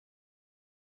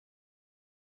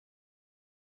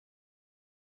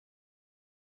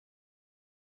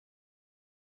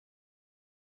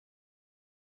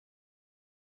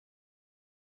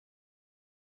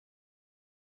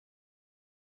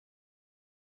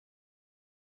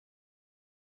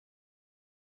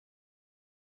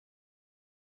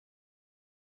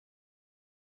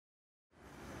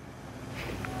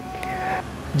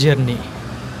Journey.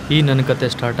 ಈ ನನ್ನ ಕತೆ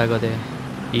ಸ್ಟಾರ್ಟ್ ಆಗೋದೆ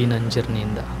ಈ ನನ್ನ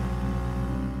ಜರ್ನಿಯಿಂದ.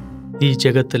 ಈ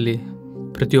ಜಗತ್ತಲ್ಲಿ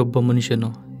ಪ್ರತಿಯೊಬ್ಬ ಮನುಷ್ಯನು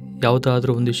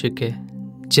ಯಾವುದಾದ್ರೂ ಒಂದು ವಿಷಯಕ್ಕೆ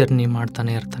ಜರ್ನಿ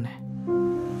ಮಾಡ್ತಾನೆ ಇರ್ತಾನೆ.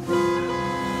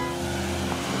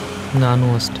 ನಾನು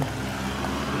ಅಷ್ಟೆ.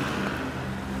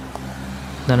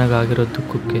 ನನಗಾಗಿರೋ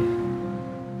ದುಃಖಕ್ಕೆ,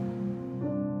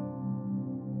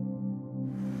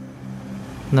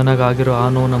 ನನಗಾಗಿರೋ ಆ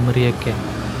ನೋವನ್ನ ಮರೆಯೋಕ್ಕೆ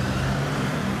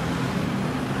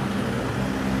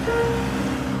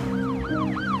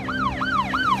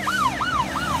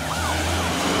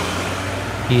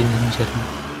ಈ ನನ್ನ ಜರ್ನಿ.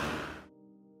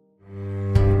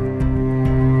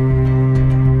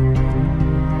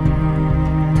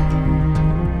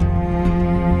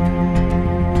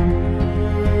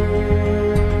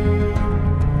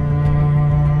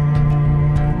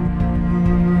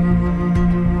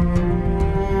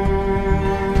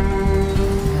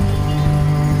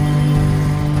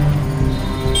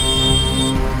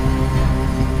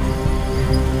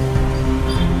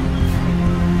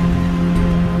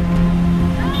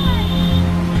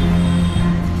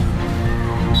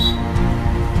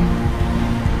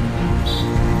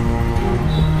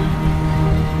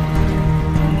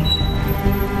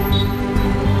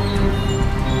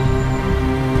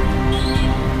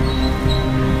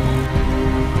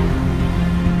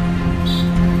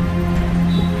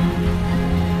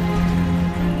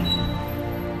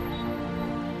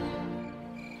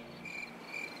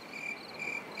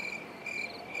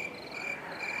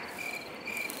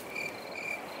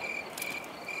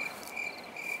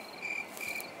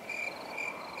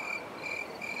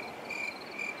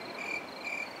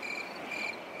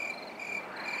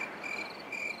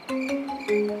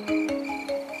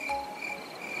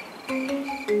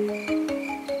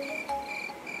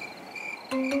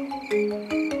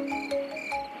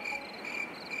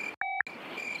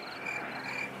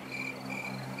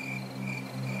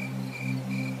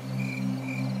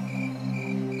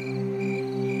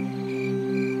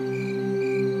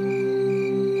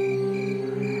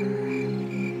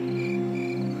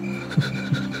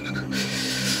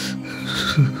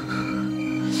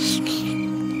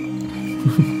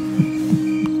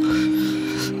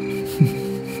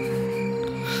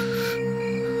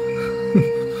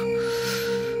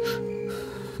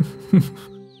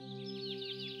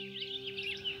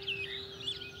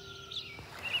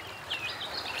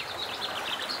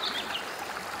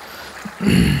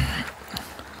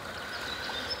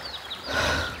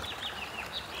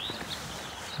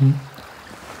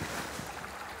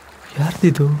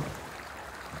 ಯಾರ್ದಿದು?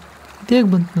 ಇದೇಗೆ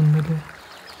ಬಂತು ನನ್ನ ಮೇಲೆ?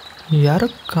 ಯಾರೋ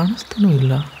ಕಾಣಿಸ್ತಾನೂ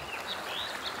ಇಲ್ಲ.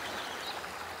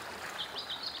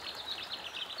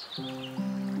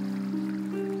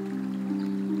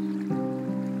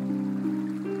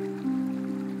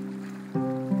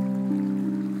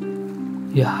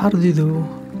 ಯಾರ್ದಿದು?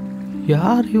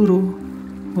 ಯಾರು ಇವರು?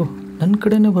 ಓಹ್, ನನ್ನ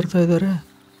ಕಡೆನೇ ಬರ್ತಾ ಇದ್ದಾರೆ.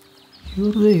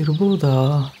 ಇವ್ರದೇ ಇರ್ಬೋದಾ?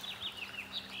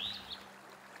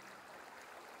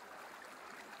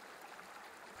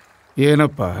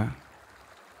 ಏನಪ್ಪ,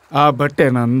 ಆ ಬಟ್ಟೆ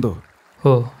ನಂದು.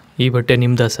 ಓ, ಈ ಬಟ್ಟೆ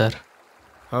ನಿಮ್ದಾ ಸರ್?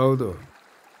 ಹೌದು.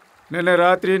 ನೆನ್ನೆ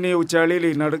ರಾತ್ರಿ ನೀವು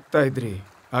ಚಳಿಲಿ ನಡುಗ್ತಾ ಇದ್ರಿ,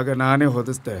 ಆಗ ನಾನೇ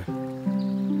ಹೊದಿಸ್ದೆ.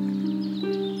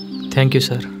 Thank you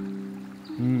sir.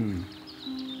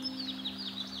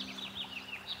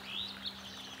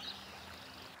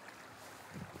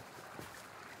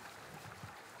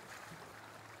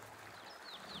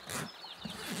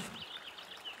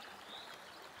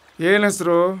 ಏನು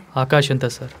ಹೆಸರು? ಆಕಾಶ್ ಅಂತ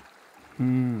ಸರ್.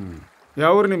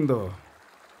 ಯಾವ್ರು ನಿಮ್ಮದು?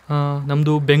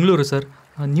 ನಮ್ಮದು ಬೆಂಗಳೂರು ಸರ್.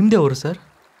 ನಿಮ್ಮದೇ ಅವರು ಸರ್?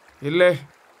 ಇಲ್ಲೇ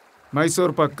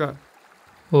ಮೈಸೂರು ಪಕ್ಕ.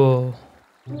 ಓ,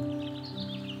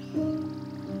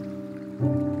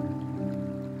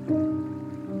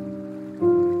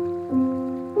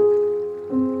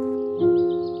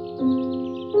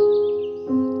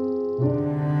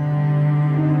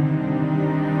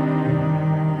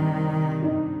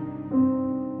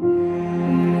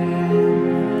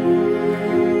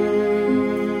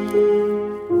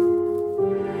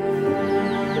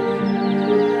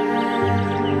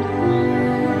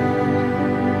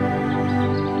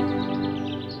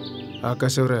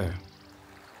 ಆಕಾಶ್ ಅವರೇ,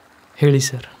 ಹೇಳಿ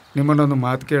ಸರ್. ನಿಮ್ಮನ್ನೊಂದು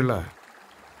ಮಾತು ಕೇಳಲ್ಲ?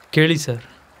 ಕೇಳಿ ಸರ್.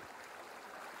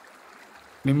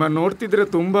 ನಿಮ್ಮ ನೋಡ್ತಿದ್ರೆ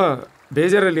ತುಂಬ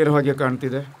ಬೇಜಾರಲ್ಲಿರೋ ಹಾಗೆ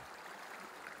ಕಾಣ್ತಿದೆ.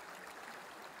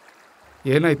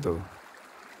 ಏನಾಯಿತು?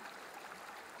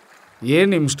 ಏನು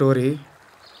ನಿಮ್ಮ ಸ್ಟೋರಿ?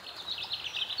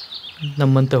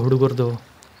 ನಮ್ಮಂಥ ಹುಡುಗರದು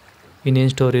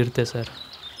ಇನ್ನೇನು ಸ್ಟೋರಿ ಇರುತ್ತೆ ಸರ್?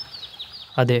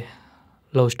 ಅದೇ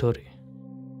ಲವ್ ಸ್ಟೋರಿ.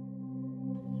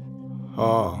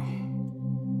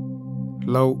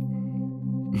 ಲವ್,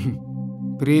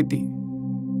 ಪ್ರೀತಿ.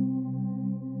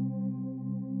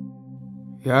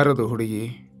 ಯಾರದು ಹುಡುಗಿ?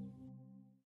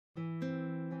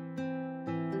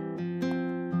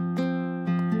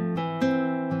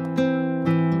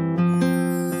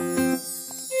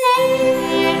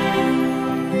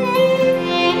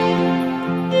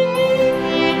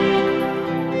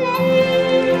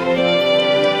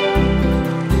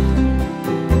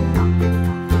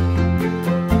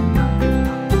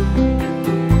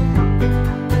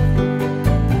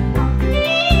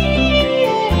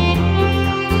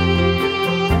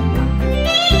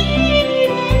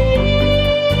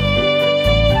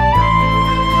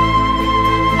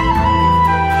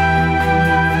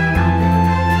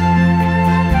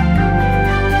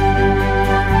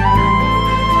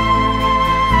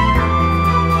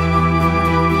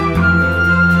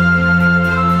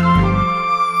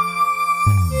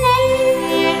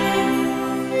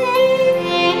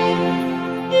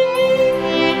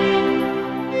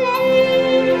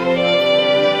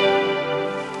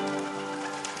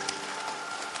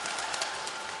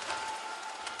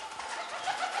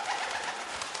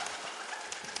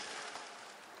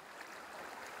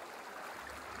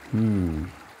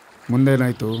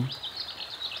 ಮುಂದೇನಾಯಿತು?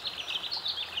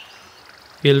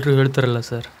 ಎಲ್ಲರೂ ಹೇಳ್ತಾರಲ್ಲ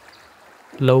ಸರ್,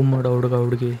 ಲವ್ ಮಾಡೋ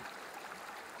ಹುಡುಗಿ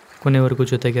ಕೊನೆವರೆಗೂ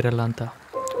ಜೊತೆಗಿರಲ್ಲ ಅಂತ.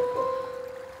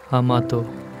 ಆ ಮಾತು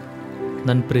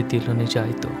ನನ್ನ ಪ್ರೀತಿಯಲ್ಲೂ ನಿಜ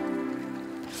ಆಯಿತು.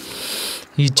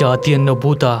 ಈ ಜಾತಿ ಅನ್ನೋ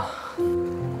ಭೂತ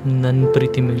ನನ್ನ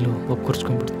ಪ್ರೀತಿ ಮೇಲೂ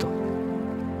ಒಕ್ಕರ್ಸ್ಕೊಂಡ್ಬಿಡ್ತು.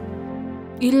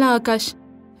 ಇಲ್ಲ ಆಕಾಶ್,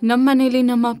 ನಮ್ಮ ಮನೇಲಿ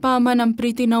ನಮ್ಮ ಅಪ್ಪ ಅಮ್ಮ ನಮ್ಮ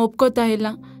ಪ್ರೀತಿನ ಒಪ್ಕೋತಾ ಇಲ್ಲ.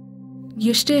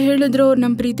 ಎಷ್ಟೇ ಹೇಳಿದ್ರು ಅವ್ರು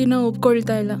ನಮ್ಮ ಪ್ರೀತಿನ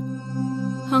ಒಪ್ಕೊಳ್ತಾ ಇಲ್ಲ.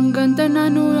 ಹಂಗಂತ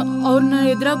ನಾನು ಅವ್ರನ್ನ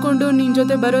ಎದುರಾಕೊಂಡು ನಿನ್ನ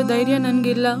ಜೊತೆ ಬರೋ ಧೈರ್ಯ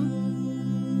ನನಗಿಲ್ಲ.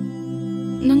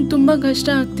 ನಂಗೆ ತುಂಬ ಕಷ್ಟ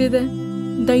ಆಗ್ತಿದೆ.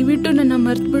 ದಯವಿಟ್ಟು ನನ್ನ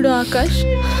ಮರ್ತ್ಬಿಡು ಆಕಾಶ್.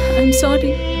 I am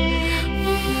sorry.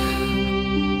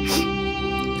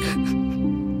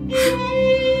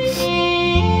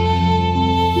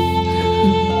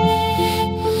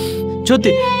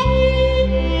 ಜ್ಯೋತಿ,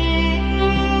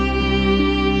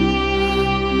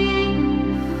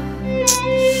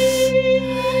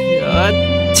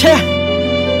 ಛೇ,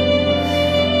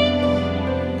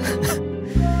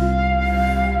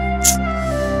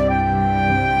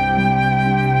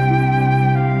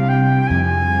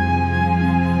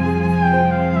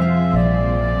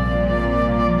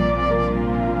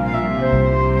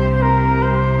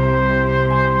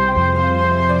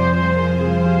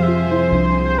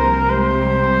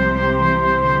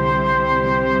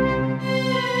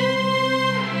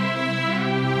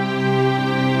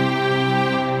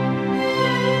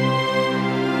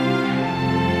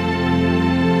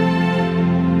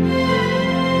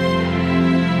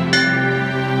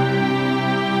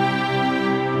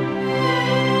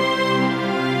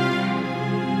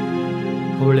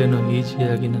 ಅವಳೇನೋ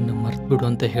ಈಸಿಯಾಗಿ ನನ್ನ ಮರ್ತ್ಬಿಡು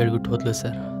ಅಂತ ಹೇಳಿಬಿಟ್ಟು ಹೋದ್ಲು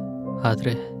ಸರ್.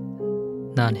 ಆದರೆ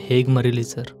ನಾನು ಹೇಗೆ ಮರೀಲಿ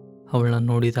ಸರ್ ಅವಳನ್ನ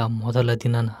ನೋಡಿದ ಆ ಮೊದಲ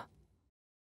ದಿನನ.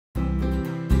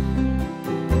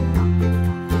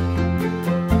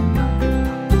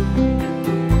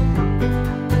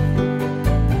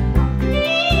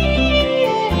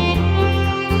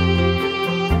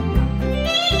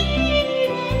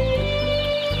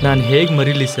 ನಾನು ಹೇಗೆ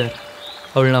ಮರೀಲಿ ಸರ್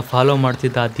ಅವಳನ್ನ ಫಾಲೋ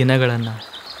ಮಾಡ್ತಿದ್ದ ಆ ದಿನಗಳನ್ನು.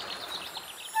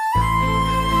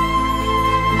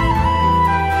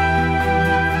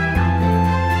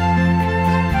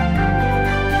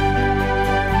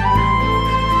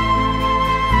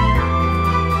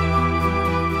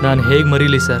 ನಾನು ಹೇಗೆ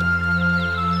ಮರೀಲಿ ಸರ್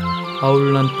ಅವಳು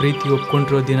ನನ್ನ ಪ್ರೀತಿ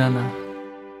ಒಪ್ಕೊಂಡಿರೋ ದಿನಾನ.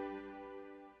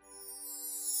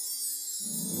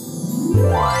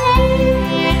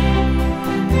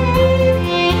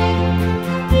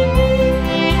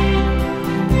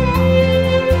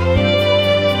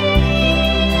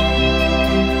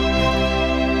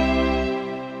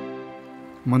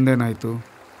 ಮುಂದೇನಾಯಿತು?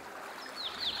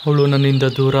 ಅವಳು ನನ್ನಿಂದ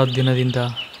ದೂರ ಆದ ದಿನದಿಂದ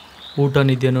ಊಟ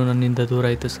ನಿದ್ದೆನೂ ನನ್ನಿಂದ ದೂರ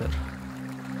ಆಯಿತು ಸರ್.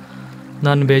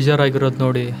 ನಾನು ಬೇಜಾರಾಗಿರೋದು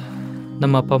ನೋಡಿ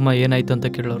ನಮ್ಮ ಅಪ್ಪ ಅಮ್ಮ ಏನಾಯ್ತು ಅಂತ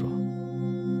ಕೇಳೋರು.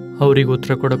 ಅವ್ರಿಗೆ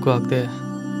ಉತ್ತರ ಕೊಡೋಕ್ಕೂ ಆಗದೆ,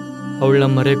 ಅವಳನ್ನ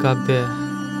ಮರೆಯೋಕ್ಕಾಗದೆ,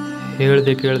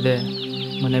 ಹೇಳ್ದೆ ಕೇಳದೆ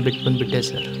ಮನೆ ಬಿಟ್ಟು ಬಂದುಬಿಟ್ಟೆ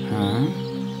ಸರ್.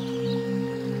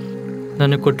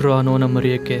 ನನಗೆ ಕೊಟ್ಟರು ಆ ನೋವನ್ನ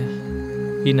ಮರೆಯೋಕ್ಕೆ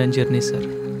ಈ ನನ್ನ ಜರ್ನಿ ಸರ್.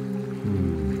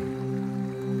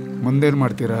 ಮುಂದೇನು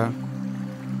ಮಾಡ್ತೀರಾ?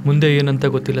 ಮುಂದೆ ಏನಂತ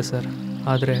ಗೊತ್ತಿಲ್ಲ ಸರ್.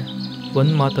 ಆದರೆ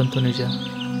ಒಂದು ಮಾತಂತೂ ನಿಜ,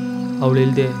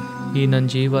 ಅವಳಿಲ್ಲದೆ ಈ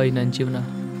ನನ್ನ ಜೀವನ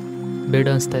ಬೇಡ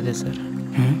ಅನಿಸ್ತಾ ಇದೆ ಸರ್.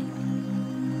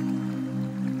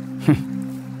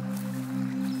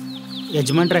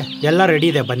 ಯಜಮಾನ್ರೆ, ಎಲ್ಲ ರೆಡಿ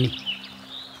ಇದೆ, ಬನ್ನಿ.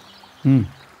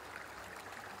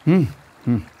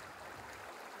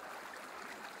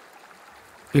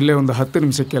 ಇಲ್ಲೇ ಒಂದು 10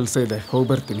 ನಿಮಿಷ ಕೆಲಸ ಇದೆ, ಹೋಗಿ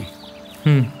ಬರ್ತೀನಿ.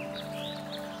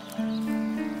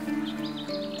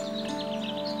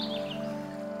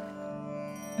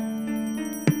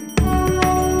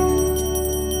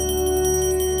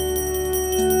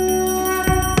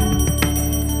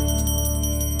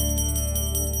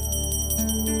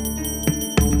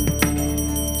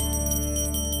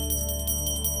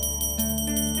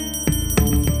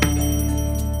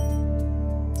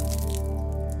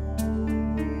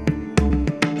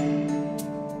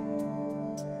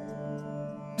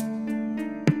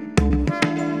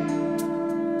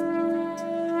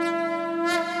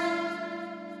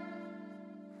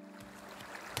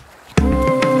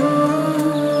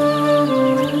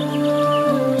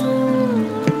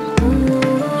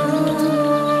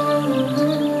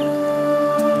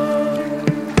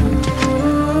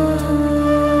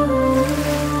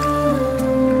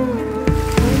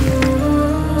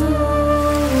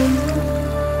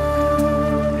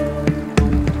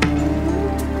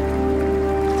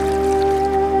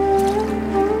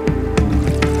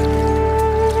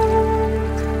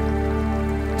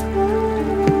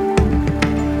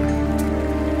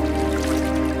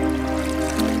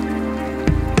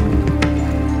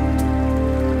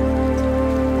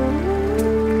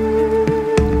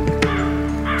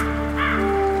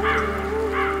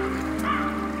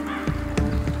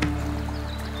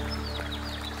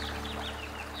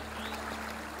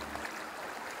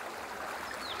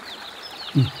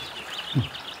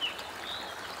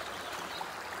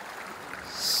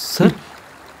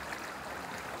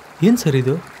 ಏನು ಸರ್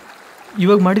ಇದು?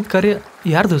 ಇವಾಗ ಮಾಡಿದ ಕಾರ್ಯ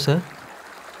ಯಾರ್ದು ಸರ್?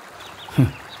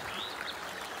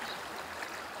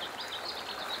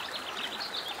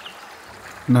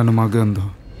 ನನ್ನ ಮಗಂದು.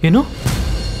 ಏನು?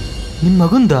 ನಿಮ್ಮ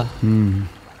ಮಗಂದ?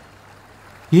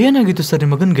 ಏನಾಗಿತ್ತು ಸರ್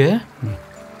ನಿಮ್ಮ ಮಗನಿಗೆ?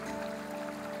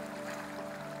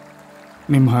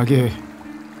 ನಿಮ್ಮ ಹಾಗೆ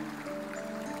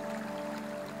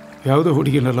ಯಾವುದೋ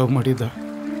ಹುಡುಗಿನ ಲವ್ ಮಾಡಿದ್ದ.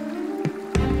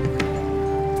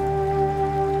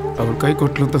 ಅವಳು ಕೈ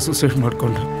ಕೊಟ್ಲು ಅಂತ ಸೂಸೈಡ್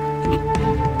ಮಾಡ್ಕೊಂಡ.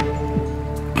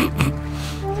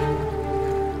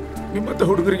 ನಿಮ್ಮಂತ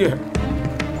ಹುಡುಗರಿಗೆ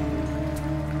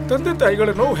ತಂದೆ ತಾಯಿಗಳ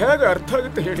ನೋವು ಹೇಗೆ ಅರ್ಥ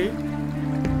ಆಗುತ್ತೆ ಹೇಳಿ?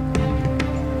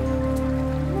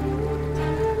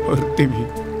 ಹೊರ್ತೀವಿ,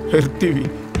 ಹೆರ್ತೀವಿ,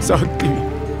 ಸಾಕ್ತೀವಿ,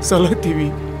 ಸಲಹತೀವಿ,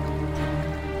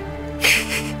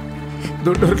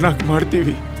 ದೊಡ್ಡವ್ರನ್ನಾಗಿ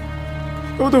ಮಾಡ್ತೀವಿ.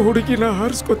 ಹೌದು, ಹುಡುಗಿನ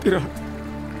ಹಾರಿಸ್ಕೋತೀರ,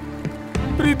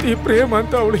 ಪ್ರೀತಿ ಪ್ರೇಮ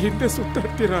ಅಂತ ಅವಳು ಹಿಂದೆ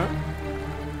ಸುತ್ತಾಡ್ತೀರ.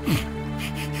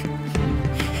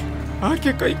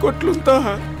 ಆಕೆ ಕೈ ಕೊಟ್ಲು ಅಂತ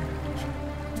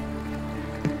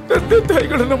ತಂದೆ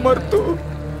ತಾಯಿಗಳನ್ನ ಮರೆತು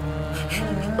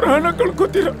ಪ್ರಾಣ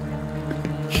ಕಳ್ಕೋತೀರ.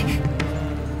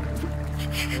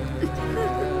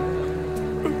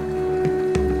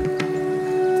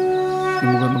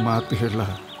 ನಿಮಗೊಂದು ಮಾತು ಹೇಳ?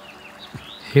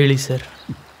 ಹೇಳಿ ಸರ್.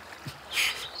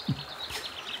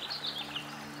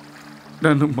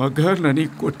 ನನ್ನ ಮಗ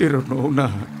ನನಗೆ ಕೊಟ್ಟಿರೋ ನೋವನ್ನ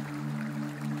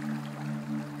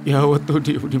ಯಾವತ್ತೂ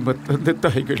ನೀವು ನಿಮ್ಮ ತಂದೆ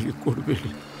ತಾಯಿಗಳಿಗೆ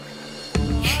ಕೊಡಬೇಡಿ.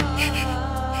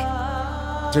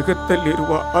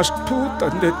 ಜಗತ್ತಲ್ಲಿರುವ ಅಷ್ಟೂ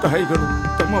ತಂದೆ ತಾಯಿಗಳು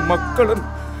ತಮ್ಮ ಮಕ್ಕಳನ್ನು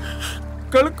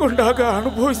ಕಳ್ಕೊಂಡಾಗ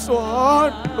ಅನುಭವಿಸುವ ಆ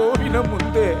ನೋವಿನ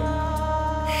ಮುಂದೆ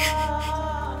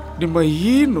ನಿಮ್ಮ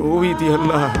ಈ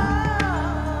ನೋವಿದೆಯಲ್ಲ,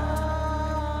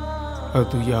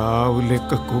 ಅದು ಯಾವ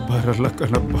ಲೆಕ್ಕಕ್ಕೂ ಬರಲ್ಲ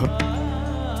ಕಣಪ್ಪ.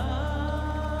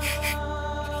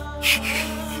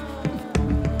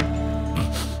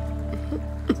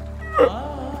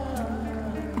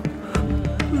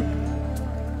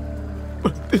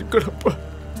 ಕಣಪ್ಪ,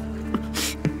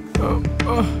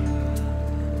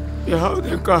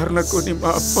 ಯಾವುದೇ ಕಾರಣಕ್ಕೂ ನಿಮ್ಮ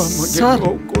ಅಪ್ಪ ಅಮ್ಮಗೆ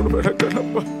ನೋವು ಕೊಡಬೇಡ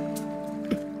ಕಣಪ್ಪ.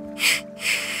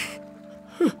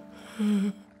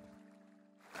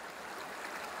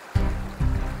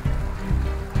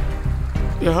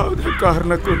 ಯಾವುದೇ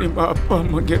ಕಾರಣಕ್ಕೂ ನಿಮ್ಮ ಅಪ್ಪ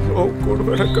ಅಮ್ಮಗೆ ನೋವು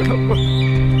ಕೊಡಬೇಡ ಕಣಪ್ಪ.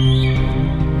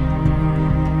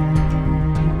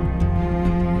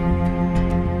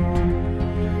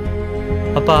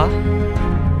 ಅಪ್ಪ